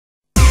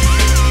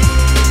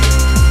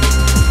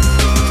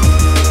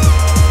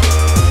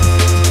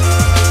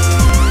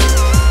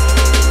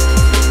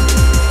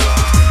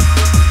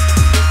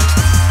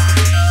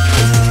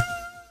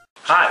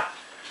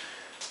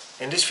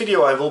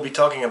video I will be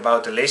talking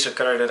about the laser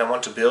cutter that I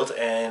want to build,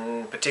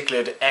 and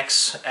particularly the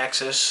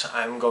X-axis.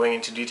 I'm going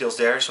into details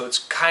there, so it's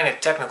kind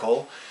of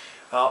technical.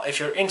 If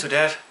you're into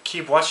that,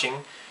 keep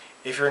watching.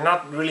 If you're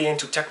not really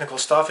into technical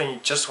stuff and you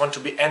just want to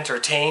be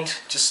entertained,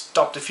 just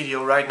stop the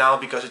video right now,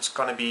 because it's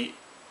gonna be,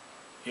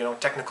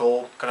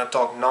 technical, gonna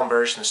talk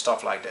numbers and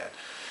stuff like that.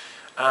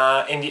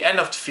 In the end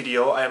of the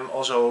video, I'm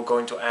also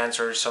going to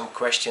answer some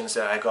questions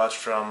that I got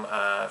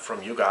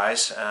from you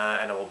guys,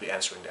 and I will be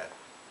answering that.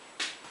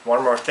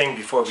 One more thing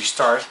before we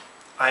start.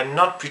 I'm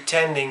not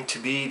pretending to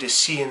be the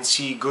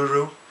CNC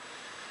guru.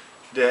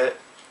 There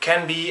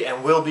can be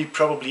and will be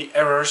probably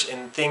errors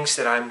in things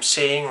that I'm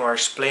saying or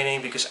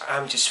explaining, because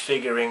I'm just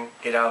figuring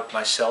it out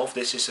myself.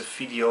 This is a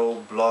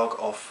video blog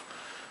of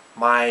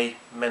my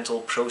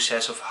mental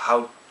process of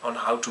how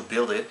to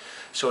build it.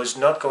 So it's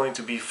not going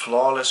to be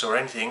flawless or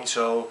anything.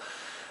 So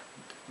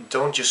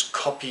don't just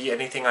copy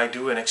anything I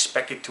do and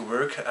expect it to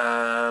work.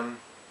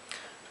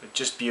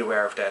 Just be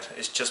aware of that.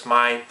 It's just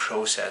my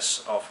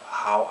process of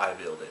how I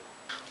build it.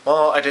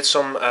 Well, I did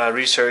some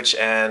research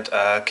and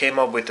came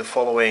up with the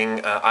following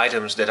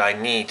items that I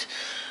need.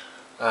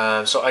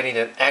 So I need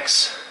an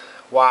X,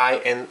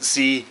 Y and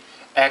Z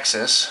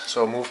axis,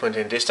 so movement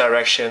in this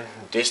direction,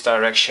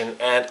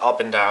 and up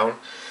and down.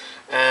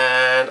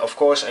 And of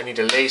course I need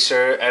a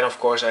laser, and of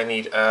course I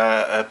need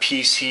a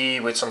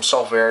PC with some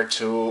software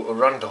to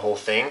run the whole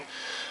thing.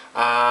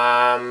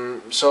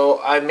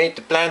 So I made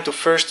the plan to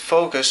first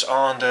focus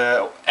on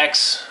the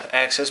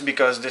X-axis,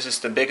 because this is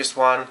the biggest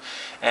one,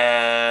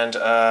 and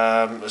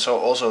so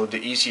also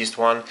the easiest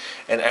one,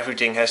 and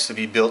everything has to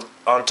be built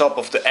on top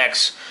of the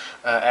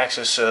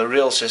X-axis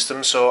rail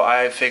system. So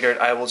I figured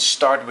I will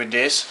start with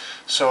this.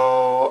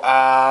 So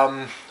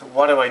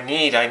what do I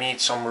need? I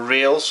need some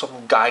rails,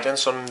 some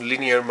guidance, some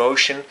linear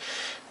motion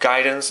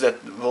guidance that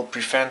will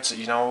prevent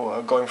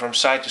going from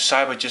side to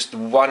side with just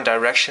one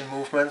direction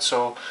movement.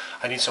 So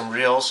I need some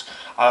rails.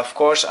 Of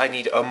course I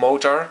need a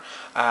motor.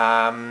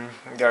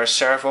 There are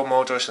servo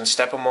motors and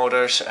stepper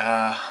motors.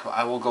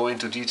 I will go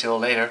into detail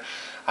later.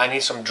 I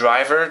need some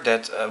driver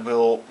that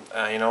will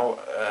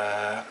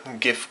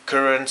give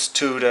current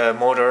to the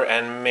motor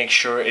and make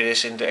sure it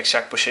is in the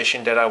exact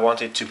position that I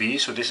want it to be.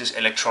 So this is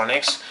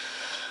electronics.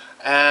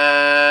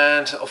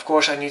 And of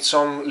course I need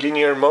some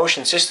linear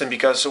motion system,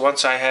 because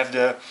once I have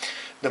the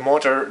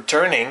motor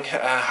turning,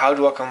 how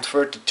do I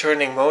convert the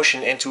turning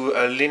motion into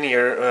a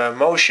linear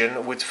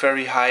motion with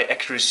very high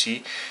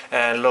accuracy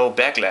and low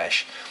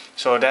backlash?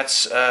 So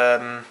that's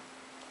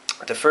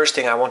the first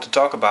thing I want to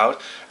talk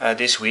about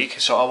this week.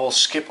 So I will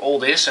skip all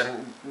this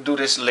and do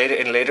this later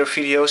in later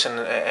videos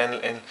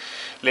and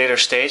later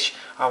stage.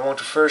 I want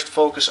to first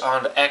focus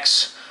on the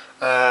X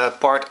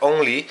part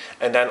only,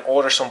 and then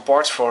order some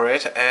parts for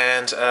it,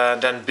 and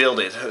then build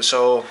it.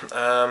 So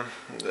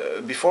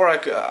before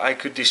I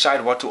could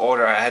decide what to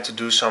order, I had to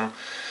do some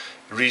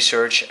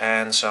research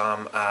and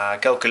some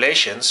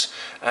calculations,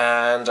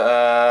 and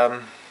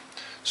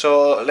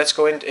so let's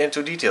go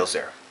into details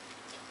there.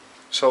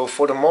 So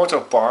for the motor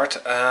part,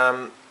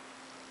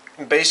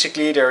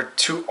 basically there are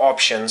two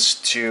options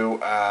to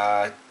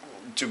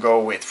go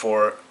with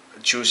for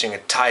choosing a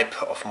type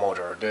of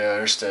motor.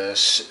 There's the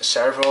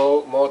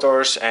servo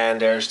motors and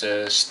there's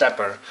the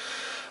stepper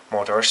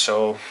motors.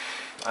 So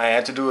I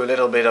had to do a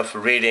little bit of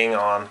reading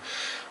on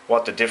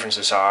what the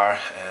differences are,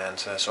 and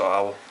so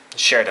I'll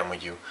share them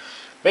with you.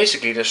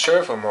 Basically the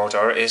servo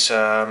motor is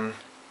a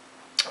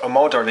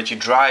motor that you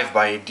drive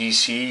by a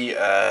DC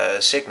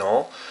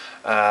signal.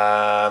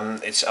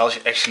 It's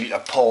actually a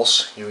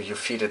pulse. You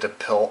feed it a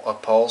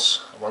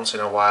pulse once in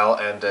a while,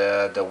 and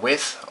the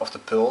width of the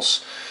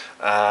pulse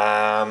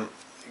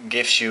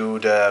gives you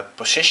the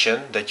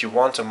position that you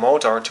want the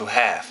motor to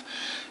have.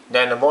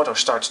 Then the motor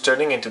starts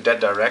turning into that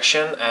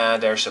direction,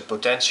 and there's a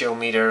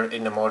potentiometer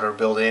in the motor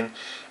built in,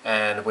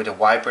 and with a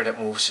wiper that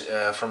moves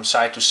from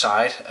side to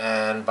side,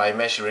 and by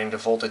measuring the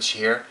voltage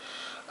here,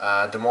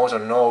 the motor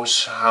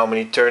knows how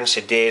many turns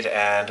it did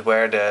and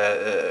where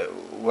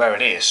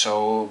it is.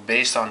 So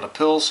based on the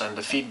pulse and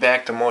the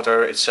feedback, the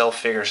motor itself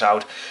figures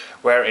out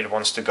where it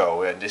wants to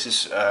go, and this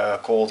is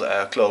called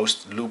a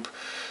closed loop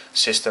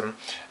system.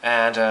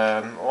 And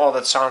well,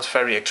 that sounds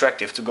very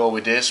attractive to go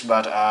with this,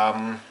 but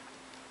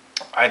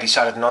I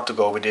decided not to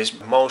go with this.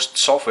 Most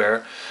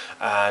software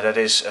that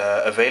is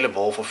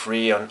available for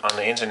free on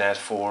the internet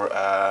for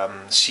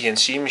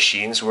CNC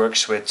machines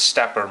works with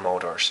stepper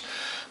motors.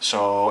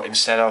 So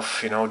instead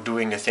of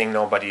doing the thing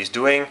nobody is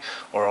doing,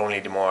 or only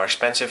the more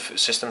expensive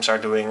systems are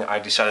doing, I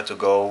decided to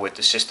go with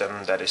the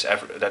system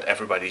that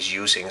everybody is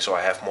using. So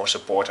I have more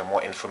support and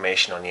more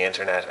information on the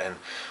internet, and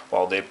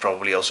well, they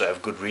probably also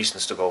have good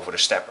reasons to go for the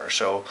stepper.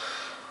 So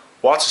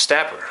what's a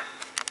stepper?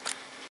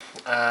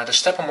 The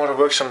stepper motor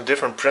works on a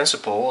different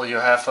principle. You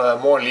have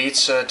more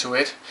leads to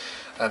it.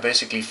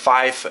 Basically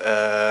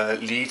 5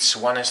 leads.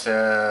 One is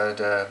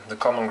the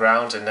common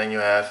ground, and then you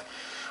have,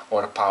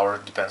 or the power,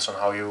 depends on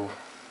how you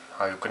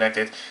connect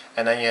it,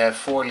 and then you have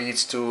 4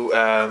 leads to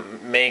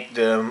make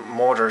the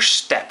motor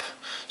step.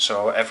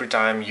 So every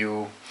time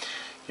you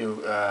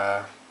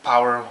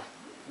power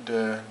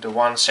the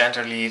one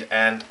center lead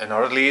and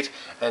another lead,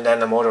 and then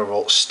the motor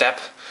will step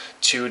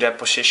to that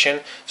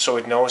position, so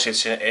it knows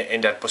it's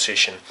in that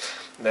position.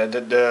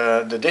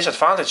 The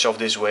disadvantage of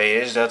this way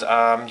is that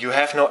you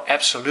have no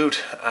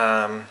absolute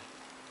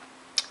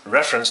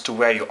reference to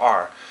where you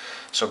are.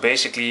 So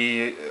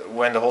basically,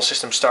 when the whole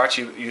system starts,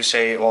 you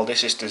say, well,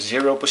 this is the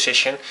 0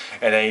 position,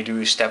 and then you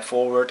do a step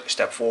forward, a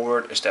step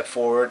forward, a step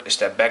forward, a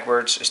step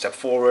backwards, a step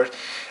forward,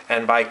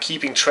 and by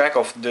keeping track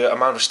of the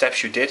amount of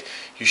steps you did,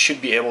 you should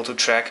be able to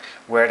track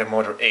where the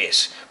motor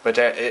is. But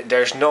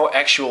there's no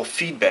actual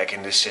feedback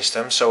in this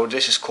system, so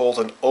this is called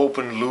an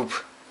open loop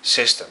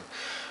system.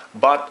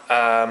 But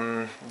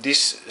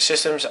these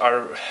systems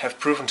have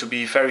proven to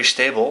be very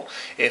stable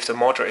if the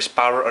motor is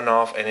power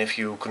enough and if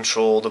you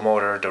control the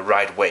motor the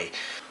right way.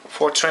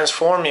 For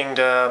transforming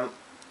the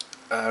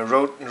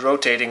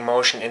rotating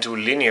motion into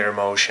linear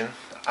motion,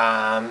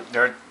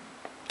 there are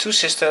two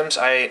systems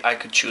I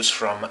could choose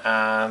from,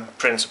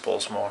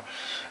 principles more.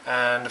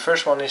 And the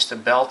first one is the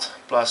belt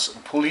plus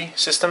pulley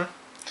system,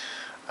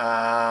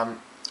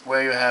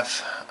 where you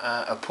have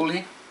a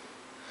pulley,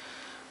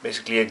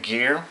 basically a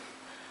gear,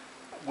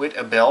 with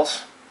a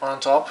belt on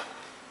top,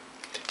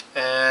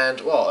 and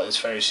well, it's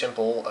very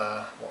simple.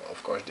 Well,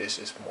 of course this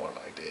is more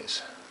like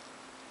this,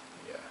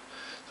 yeah,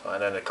 so,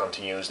 and then it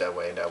continues that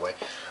way and that way.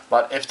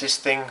 But if this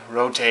thing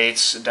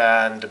rotates,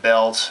 then the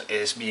belt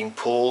is being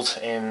pulled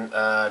in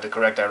the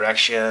correct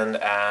direction,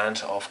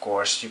 and of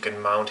course you can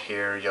mount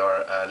here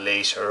your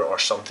laser or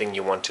something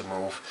you want to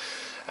move,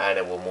 and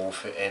it will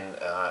move in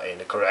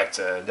the correct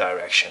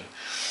direction.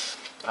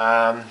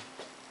 And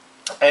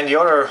the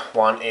other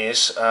one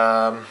is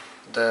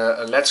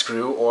the lead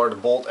screw, or the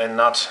bolt and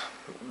nut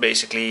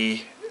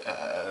basically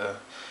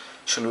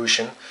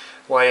solution,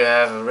 where you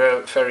have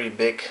a very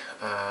big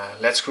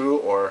lead screw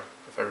or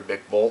a very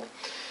big bolt,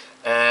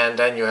 and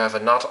then you have a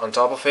nut on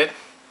top of it.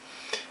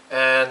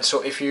 And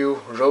so if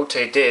you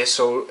rotate this,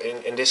 so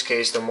in this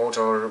case the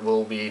motor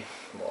will be,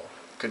 well,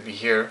 could be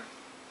here,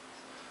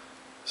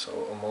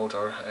 so a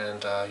motor,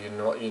 and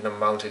you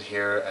mount it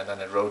here, and then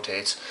it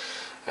rotates.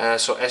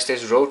 So as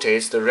this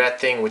rotates, the red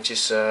thing, which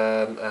is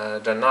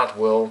the nut,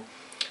 will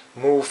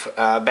move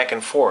back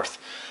and forth.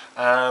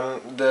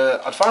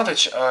 The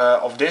advantage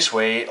of this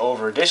way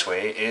over this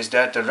way is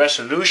that the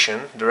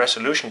resolution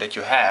that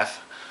you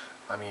have,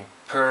 I mean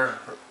per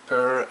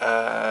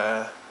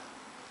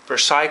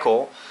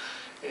cycle,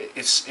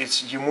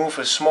 you move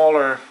a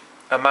smaller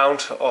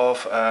amount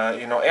of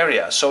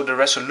area, so the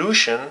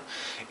resolution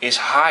is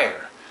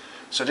higher.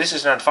 So this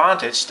is an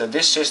advantage that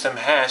this system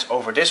has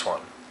over this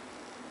one.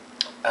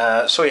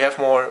 So you have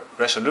more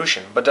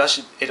resolution, but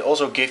does it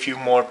also give you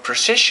more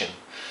precision?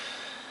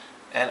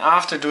 And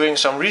after doing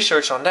some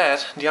research on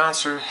that, the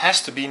answer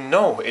has to be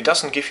no. It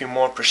doesn't give you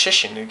more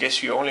precision, it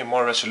gives you only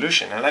more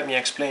resolution. And let me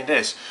explain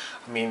this.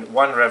 I mean,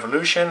 one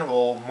revolution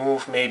will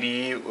move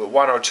maybe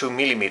 1 or 2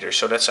 millimeters,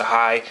 so that's a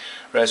high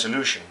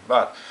resolution.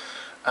 But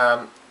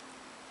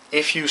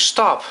if you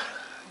stop,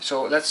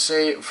 so let's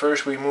say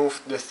first we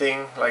move the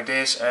thing like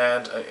this,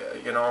 and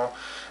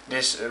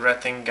this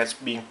red thing gets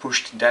being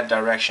pushed that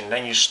direction.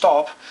 Then you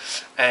stop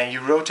and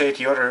you rotate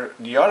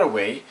the other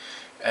way,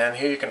 and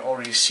here you can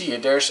already see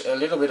it. There's a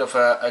little bit of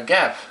a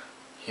gap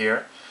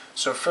here.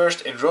 So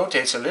first it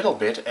rotates a little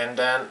bit, and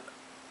then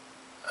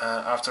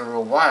after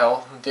a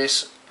while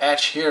this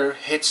edge here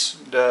hits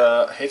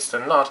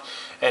the nut,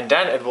 and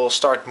then it will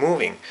start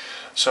moving.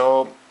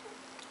 So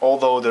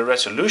although the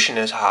resolution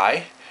is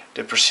high,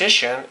 the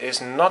precision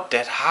is not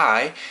that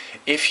high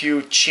if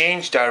you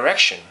change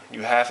direction.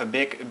 You have a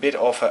bit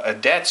of a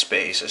dead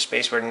space, a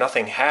space where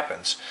nothing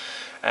happens.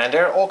 And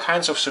there are all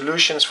kinds of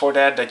solutions for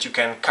that you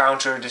can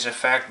counter this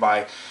effect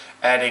by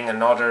adding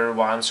another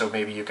one. So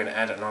maybe you can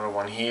add another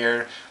one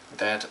here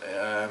that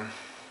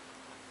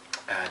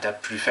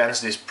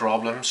prevents this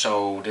problem.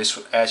 So this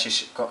edge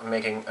is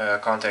making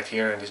contact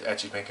here, and this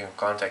edge is making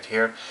contact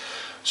here.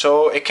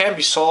 So it can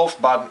be solved,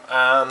 but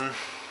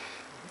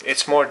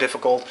it's more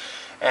difficult.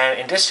 And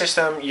in this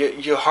system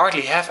you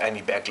hardly have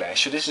any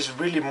backlash. So this is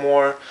really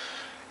more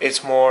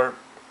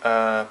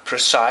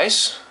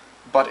precise,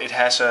 but it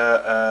has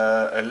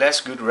a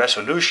less good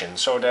resolution.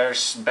 So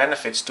there's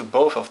benefits to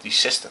both of these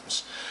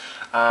systems.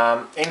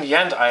 In the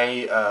end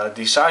I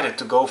decided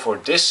to go for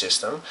this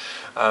system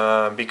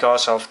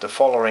because of the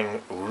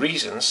following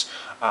reasons.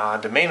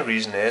 The main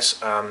reason is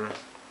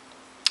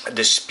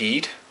the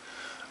speed.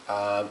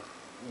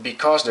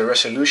 Because the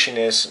resolution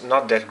is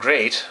not that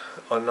great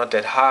or not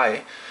that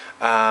high,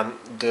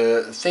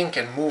 the thing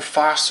can move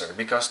faster,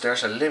 because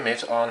there's a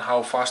limit on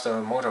how fast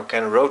the motor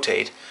can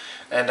rotate,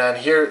 and then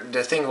here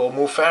the thing will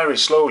move very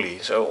slowly,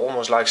 so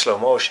almost like slow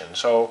motion.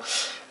 So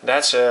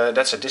that's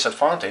a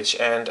disadvantage.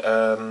 And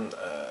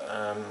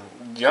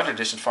the other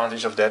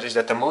disadvantage of that is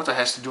that the motor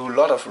has to do a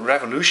lot of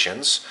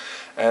revolutions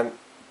and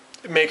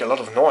make a lot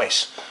of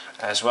noise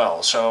as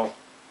well. So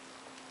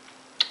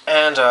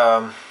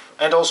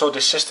and also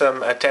this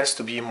system tends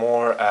to be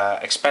more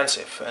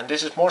expensive, and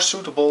this is more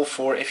suitable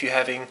for if you're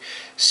having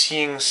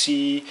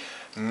CNC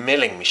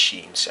milling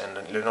machines and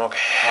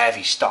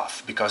heavy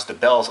stuff, because the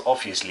belt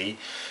obviously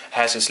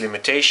has its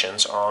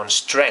limitations on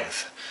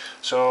strength.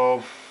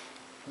 So,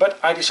 but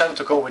I decided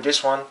to go with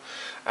this one,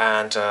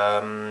 and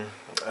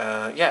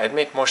yeah, it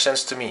made more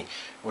sense to me.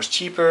 It was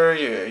cheaper,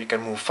 you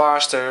can move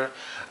faster,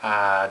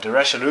 the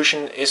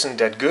resolution isn't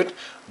that good,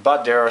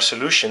 but there are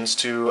solutions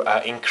to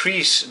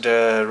increase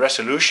the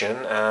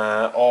resolution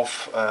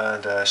of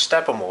the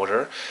stepper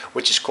motor,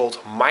 which is called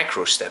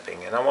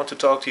micro-stepping, and I want to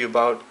talk to you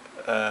about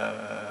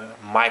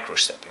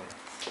micro-stepping.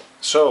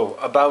 So,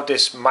 about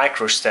this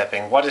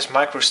micro-stepping, what is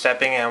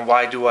micro-stepping and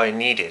why do I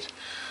need it?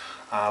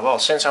 Well,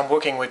 since I'm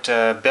working with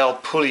the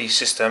belt pulley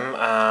system,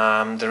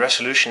 the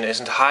resolution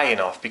isn't high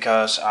enough,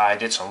 because I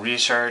did some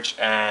research,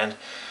 and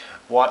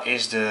what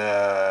is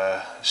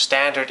the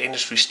standard,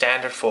 industry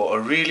standard for a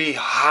really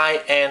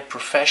high-end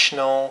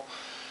professional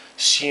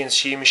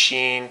CNC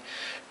machine?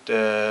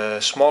 The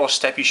smallest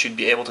step you should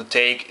be able to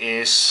take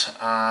is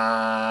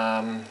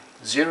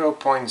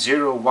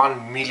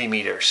 0.01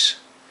 millimeters.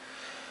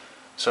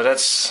 So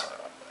that's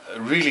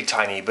really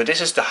tiny, but this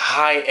is the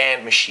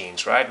high-end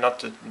machines, right? Not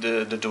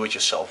the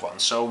do-it-yourself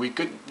ones. So we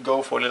could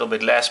go for a little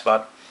bit less,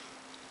 but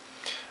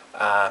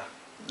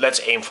let's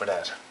aim for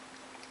that.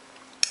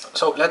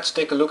 So let's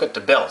take a look at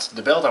the belt.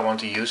 The belt I want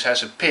to use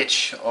has a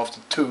pitch of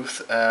the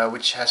tooth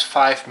which has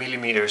 5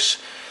 millimeters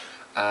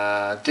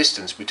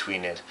distance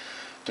between it.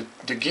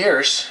 The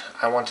gears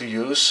I want to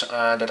use,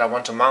 that I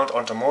want to mount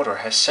onto motor,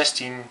 has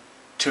 16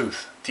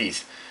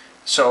 teeth.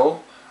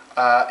 So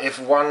if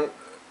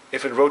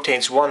it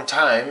rotates one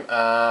time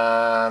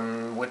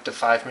with the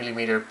 5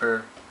 millimeter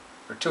per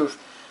tooth,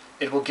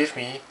 it will give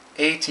me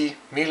 80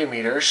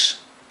 millimeters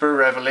per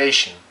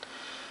revelation.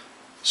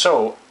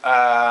 So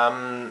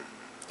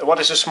what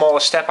is the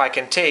smallest step I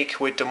can take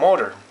with the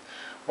motor?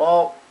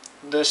 Well,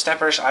 the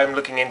steppers I'm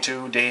looking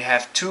into, they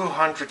have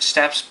 200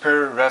 steps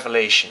per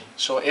revelation.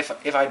 So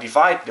if I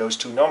divide those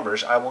two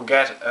numbers, I will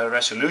get a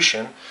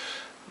resolution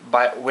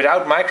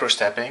without micro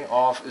stepping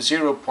of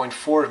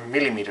 0.4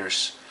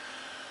 millimeters.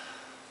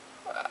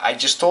 I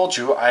just told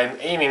you I'm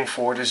aiming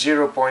for the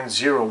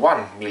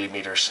 0.01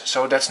 millimeters.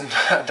 So that's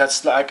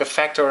like a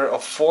factor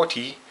of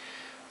 40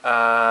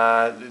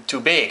 too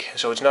big,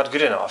 so it's not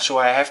good enough. So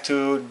I have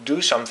to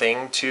do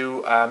something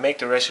to make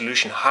the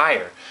resolution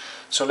higher.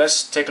 So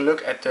let's take a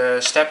look at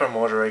the stepper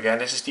motor again.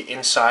 This is the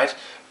inside,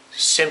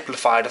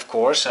 simplified of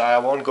course. I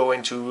won't go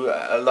into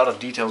a lot of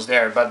details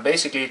there, but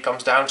basically it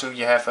comes down to,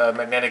 you have a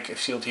magnetic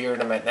field here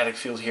and a magnetic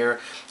field here,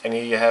 and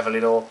here you have a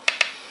little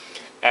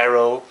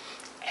arrow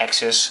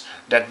axis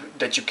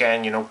that you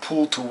can,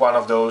 pull to one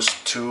of those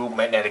two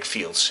magnetic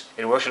fields.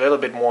 It works a little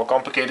bit more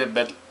complicated,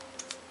 but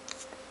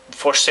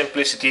for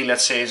simplicity,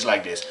 let's say it's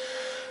like this.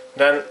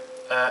 Then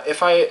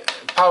if I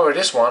power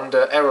this one,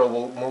 the arrow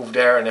will move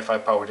there, and if I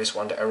power this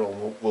one, the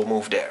arrow will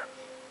move there.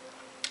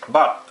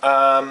 But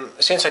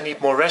since I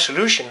need more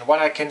resolution, what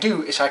I can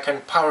do is I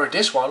can power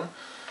this one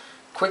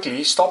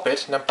quickly, stop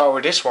it, and then power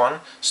this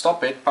one,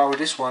 stop it, power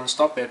this one,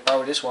 stop it,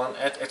 power this one,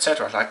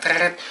 etc. Like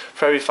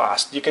very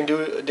fast. You can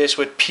do this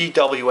with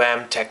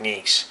PWM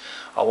techniques.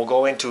 I will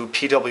go into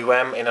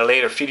PWM in a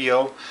later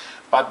video,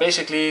 but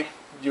basically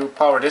you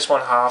power this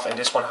one half and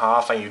this one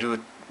half, and you do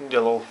it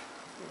little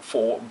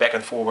back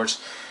and forwards.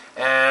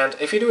 And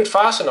if you do it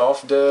fast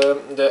enough,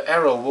 the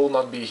arrow will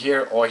not be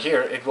here or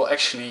here. It will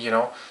actually,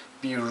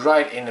 be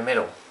right in the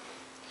middle.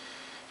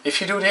 If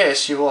you do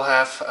this, you will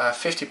have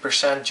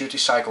 50% duty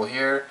cycle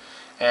here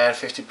and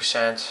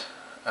 50%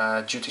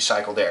 duty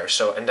cycle there.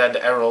 So, and then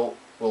the arrow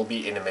will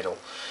be in the middle.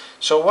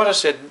 So what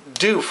does it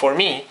do for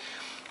me?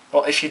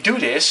 Well, if you do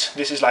this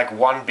is like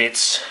 1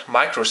 bits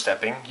micro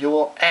stepping, you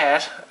will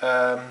add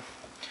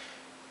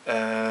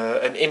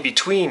an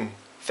in-between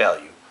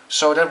value.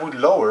 So that would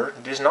lower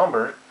this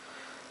number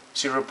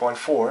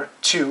 0.4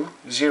 to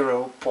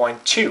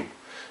 0.2.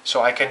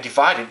 So I can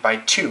divide it by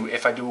 2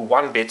 if I do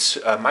 1 bits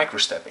micro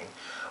stepping.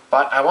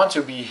 But I want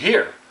to be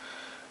here,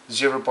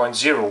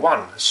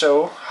 0.01.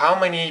 So how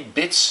many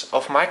bits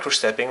of micro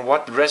stepping,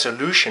 what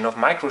resolution of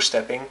micro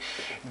stepping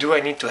do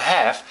I need to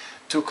have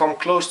to come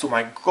close to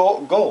my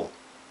goal?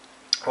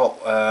 Well,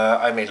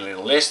 I made a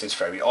little list. It's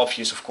very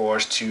obvious, of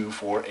course: 2,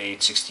 4,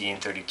 8, 16,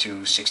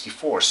 32,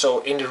 64. So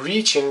in the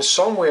region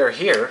somewhere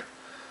here,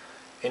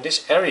 in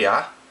this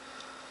area,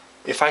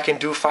 if I can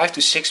do 5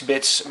 to 6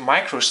 bits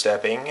micro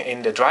stepping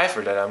in the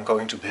driver that I'm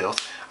going to build,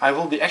 I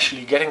will be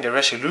actually getting the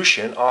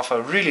resolution of a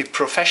really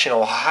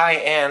professional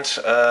high-end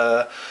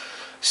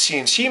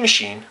CNC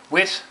machine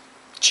with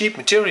cheap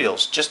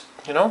materials. Just,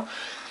 so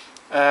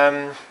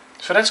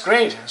that's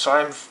great. So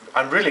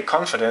I'm really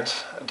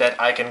confident that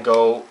I can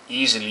go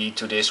easily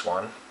to this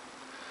one.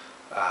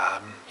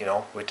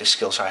 With the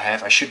skills I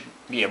have, I should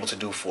be able to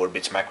do 4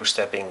 bits micro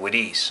stepping with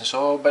ease.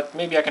 So, but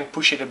maybe I can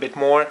push it a bit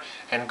more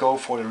and go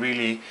for the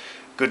really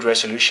good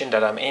resolution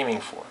that I'm aiming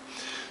for.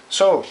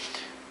 So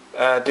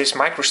this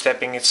micro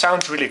stepping, it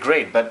sounds really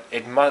great, but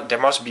there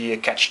must be a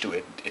catch to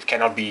it. It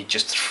cannot be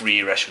just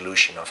free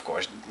resolution, of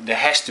course. There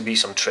has to be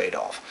some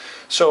trade-off.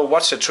 So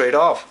what's the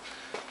trade-off?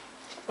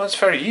 Well, it's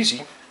very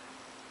easy.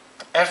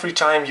 every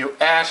time you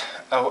add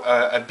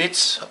a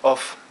bit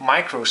of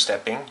micro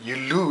stepping, you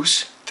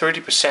lose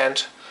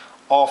 30%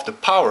 of the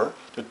power,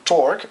 the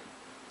torque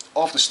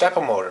of the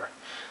stepper motor,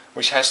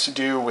 which has to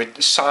do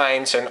with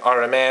sines and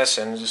RMS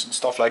and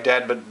stuff like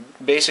that. But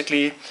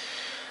basically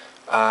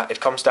it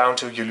comes down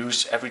to you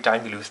lose every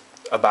time you lose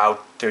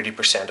about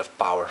 30% of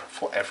power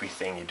for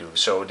everything you do.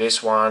 So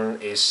this one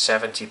is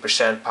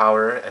 70%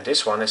 power and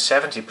this one is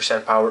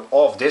 70% power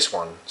of this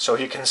one. So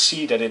you can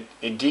see that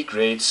it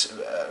degrades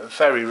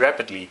very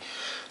rapidly.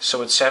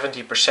 So it's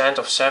 70%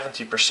 of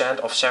 70%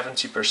 of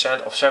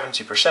 70% of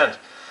 70%.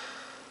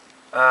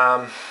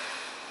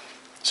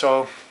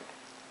 So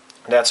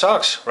that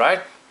sucks,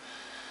 right?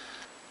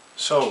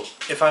 So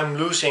if I'm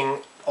losing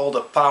all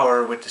the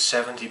power with the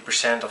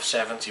 70% of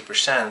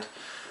 70%,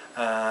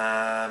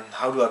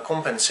 how do I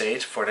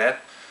compensate for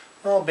that?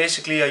 Well,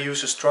 basically I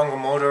use a stronger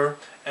motor,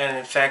 and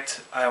in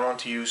fact I want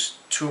to use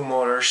two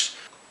motors.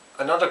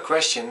 Another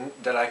question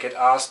that I get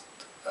asked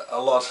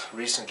a lot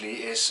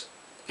recently is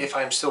if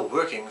I'm still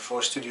working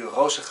for Studio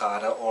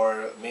Rozengaarde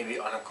or maybe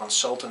on a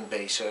consultant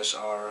basis,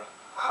 or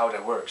how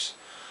that works.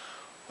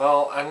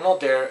 Well, I'm not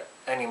there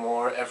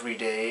anymore every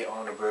day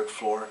on the work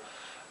floor,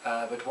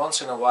 but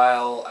once in a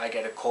while I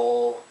get a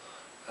call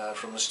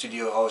from the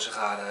Studio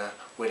Rozengaarde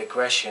with a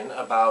question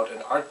about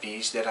an art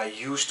piece that I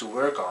used to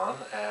work on,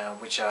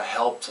 which I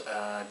helped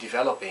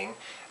developing,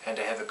 and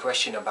they have a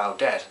question about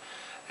that.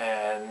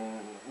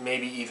 And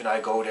maybe even I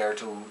go there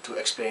to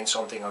explain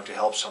something or to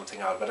help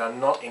something out, but I'm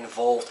not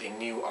involved in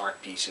new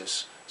art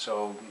pieces.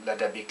 So let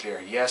that be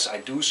clear. Yes, I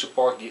do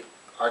support the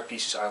art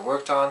pieces I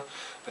worked on,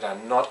 but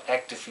I'm not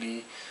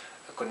actively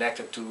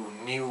connected to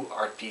new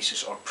art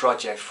pieces or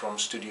projects from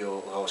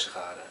Studio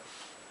Rozengaarde.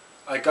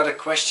 I got a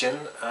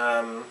question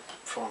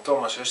from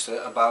Thomas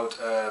Huste about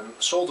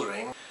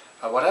soldering.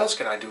 What else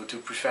can I do to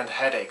prevent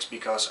headaches,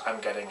 because I'm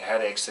getting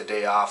headaches the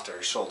day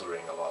after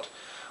soldering a lot?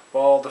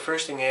 Well, the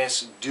first thing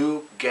is,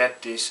 do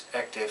get these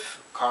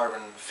active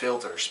carbon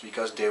filters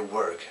because they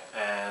work,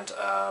 and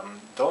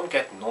don't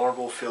get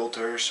normal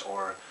filters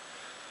or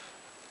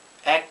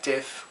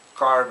active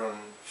carbon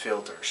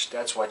filters.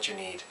 That's what you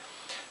need.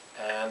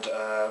 And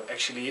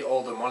actually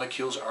all the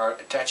molecules are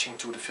attaching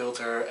to the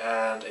filter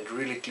and it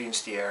really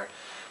cleans the air.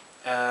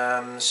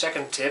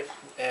 Second tip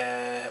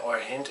or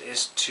hint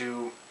is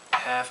to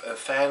have a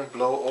fan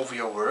blow over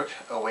your work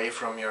away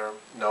from your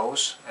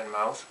nose and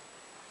mouth.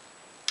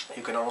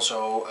 You can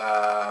also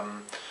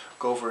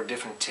go for a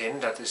different tin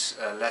that is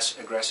less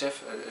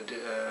aggressive,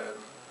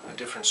 a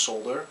different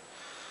solder.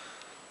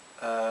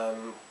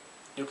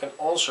 You can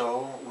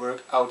also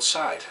work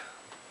outside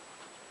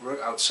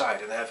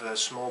and have a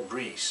small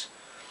breeze.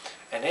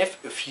 And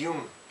if a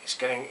fume is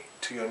getting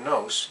to your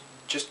nose,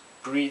 just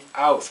breathe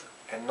out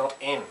and not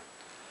in.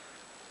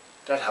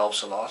 That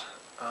helps a lot.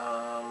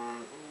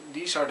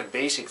 These are the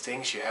basic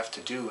things you have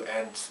to do,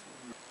 and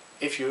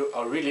if you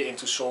are really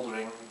into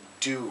soldering,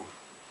 do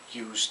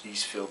use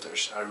these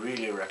filters. I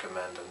really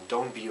recommend them.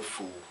 Don't be a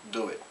fool.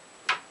 Do it.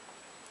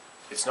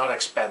 It's not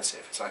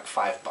expensive. It's like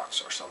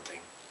 $5 or something.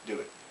 Do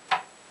it.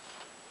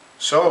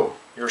 So,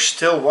 you're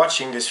still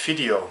watching this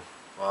video.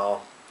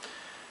 Well,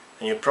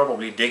 and you're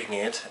probably digging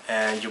it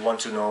and you want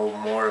to know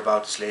more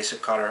about this laser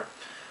cutter.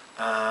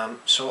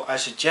 So I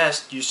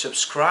suggest you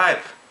subscribe.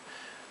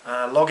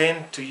 Log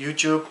in to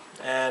YouTube,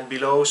 and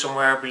below,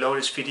 somewhere below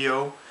this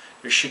video,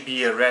 there should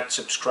be a red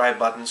subscribe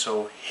button,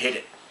 so hit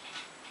it.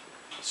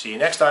 See you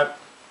next time.